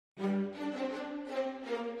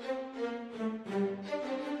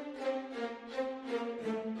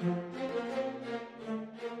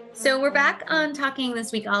So we're back on talking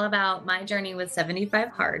this week all about my journey with 75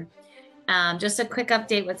 Hard. Just a quick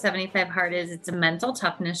update what 75 Hard is. It's a mental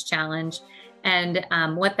toughness challenge. And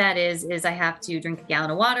what that is I have to drink a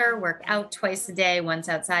gallon of water, work out twice a day, once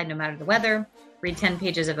outside, no matter the weather, read 10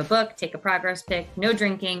 pages of a book, take a progress pic, no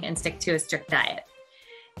drinking, and stick to a strict diet.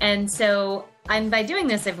 And so by doing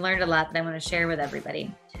this, I've learned a lot that I want to share with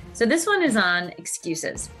everybody. So this one is on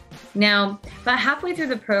excuses. Now, about halfway through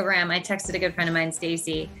the program, I texted a good friend of mine,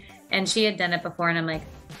 Stacy, and she had done it before. And I'm like,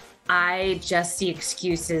 I just see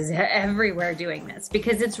excuses everywhere doing this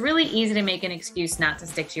because it's really easy to make an excuse not to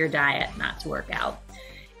stick to your diet, not to work out.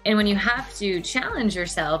 And when you have to challenge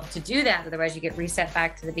yourself to do that, otherwise you get reset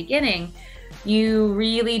back to the beginning, you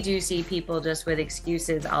really do see people just with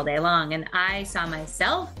excuses all day long. And I saw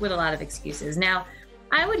myself with a lot of excuses. Now,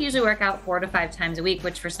 I would usually work out 4 to 5 times a week,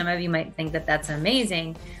 which for some of you might think that that's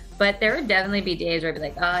amazing. But there would definitely be days where I'd be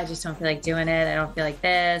like, oh, I just don't feel like doing it. I don't feel like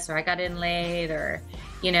this, or I got in late, or,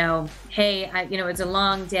 hey, it's a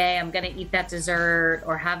long day. I'm going to eat that dessert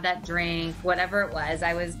or have that drink, whatever it was.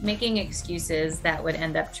 I was making excuses that would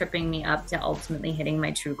end up tripping me up to ultimately hitting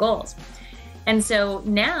my true goals. And so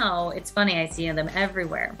now it's funny, I see them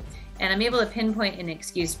everywhere and I'm able to pinpoint an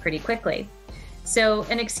excuse pretty quickly. So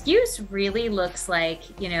an excuse really looks like,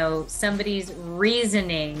 somebody's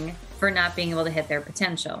reasoning for not being able to hit their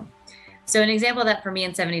potential. So an example of that for me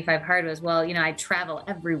in 75 Hard was, I travel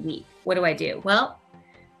every week. What do I do? Well,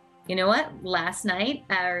 you know what? Last night,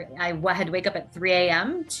 I had to wake up at 3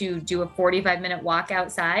 a.m. to do a 45-minute walk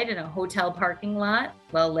outside in a hotel parking lot,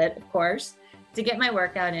 well lit, of course, to get my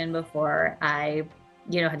workout in before I,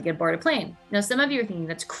 had to get aboard a plane. Now, some of you are thinking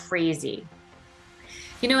that's crazy.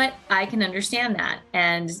 You know what? I can understand that.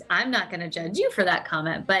 And I'm not going to judge you for that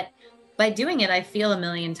comment, but by doing it, I feel a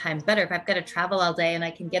million times better. If I've got to travel all day and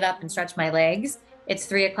I can get up and stretch my legs, it's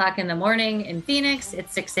 3 o'clock in the morning in Phoenix,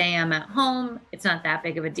 it's 6 a.m. at home. It's not that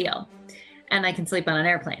big of a deal. And I can sleep on an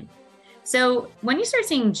airplane. So when you start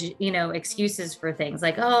seeing, excuses for things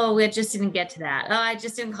like, oh, we just didn't get to that. Oh, I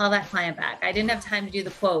just didn't call that client back. I didn't have time to do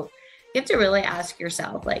the quote. You have to really ask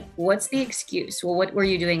yourself, what's the excuse? Well, what were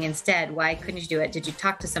you doing instead? Why couldn't you do it? Did you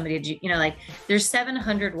talk to somebody? Did you, there's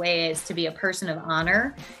 700 ways to be a person of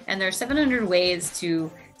honor. And there's 700 ways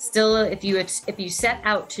to still, if you set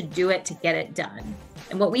out to do it, to get it done.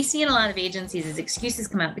 And what we see in a lot of agencies is excuses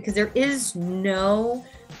come out because there is no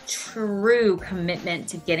true commitment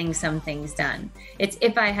to getting some things done. It's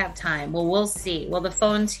if I have time, well, we'll see. Well, the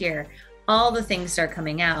phone's here. All the things start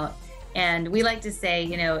coming out. And we like to say,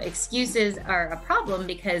 excuses are a problem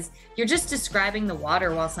because you're just describing the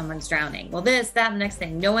water while someone's drowning. Well, this, that, and the next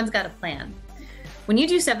thing, no one's got a plan. When you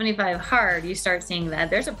do 75 Hard, you start seeing that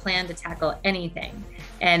there's a plan to tackle anything.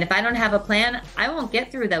 And if I don't have a plan, I won't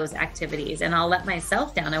get through those activities and I'll let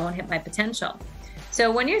myself down. I won't hit my potential.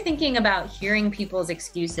 So when you're thinking about hearing people's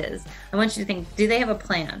excuses, I want you to think, do they have a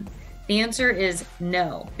plan? The answer is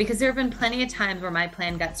no, because there have been plenty of times where my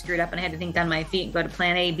plan got screwed up and I had to think on my feet and go to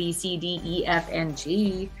plan A, B, C, D, E, F, and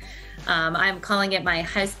G. I'm calling it my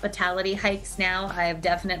hospitality hikes now. I've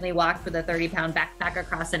definitely walked with a 30-pound backpack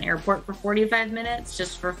across an airport for 45 minutes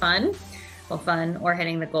just for fun. Well, fun or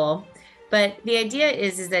hitting the goal. But the idea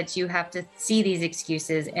is that you have to see these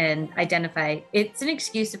excuses and identify it's an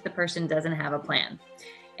excuse if the person doesn't have a plan.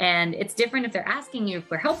 And it's different if they're asking you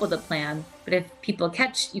for help with a plan, but if you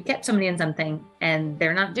catch somebody in something and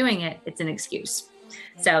they're not doing it, it's an excuse.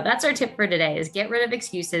 So that's our tip for today is get rid of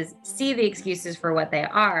excuses, see the excuses for what they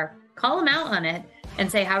are, call them out on it, and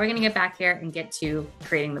say, how are we going to get back here and get to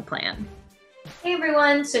creating the plan? Hey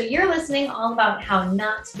everyone, so you're listening all about how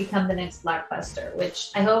not to become the next blockbuster, which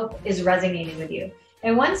I hope is resonating with you.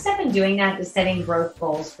 And one step in doing that is setting growth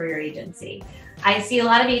goals for your agency. I see a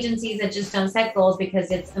lot of agencies that just don't set goals because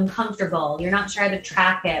it's uncomfortable. You're not sure how to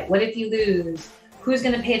track it. What if you lose? Who's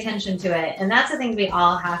going to pay attention to it? And that's the things we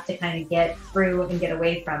all have to kind of get through and get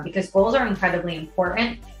away from because goals are incredibly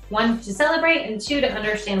important. 1, to celebrate, and 2, to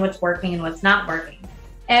understand what's working and what's not working.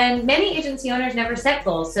 And many agency owners never set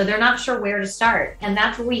goals, so they're not sure where to start. And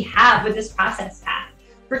that's what we have with this process pack.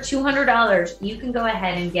 For $200, you can go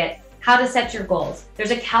ahead and get how to set your goals. There's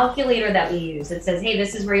a calculator that we use that says, hey,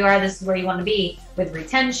 this is where you are, this is where you want to be with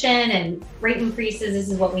retention and rate increases, this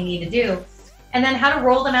is what we need to do. And then how to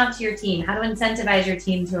roll them out to your team, how to incentivize your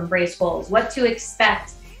team to embrace goals, what to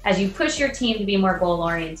expect as you push your team to be more goal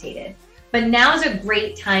orientated. But now is a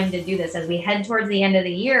great time to do this as we head towards the end of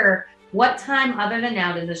the year. What time other than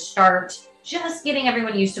now to start just getting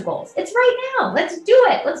everyone used to goals? It's right now. Let's do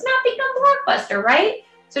it. Let's not become Blockbuster, right?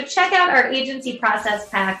 So check out our agency process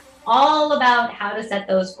pack, all about how to set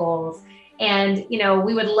those goals. And,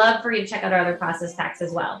 we would love for you to check out our other process packs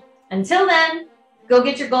as well. Until then, Go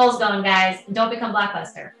get your goals going, guys. And don't become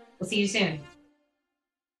Blockbuster. We'll see you soon.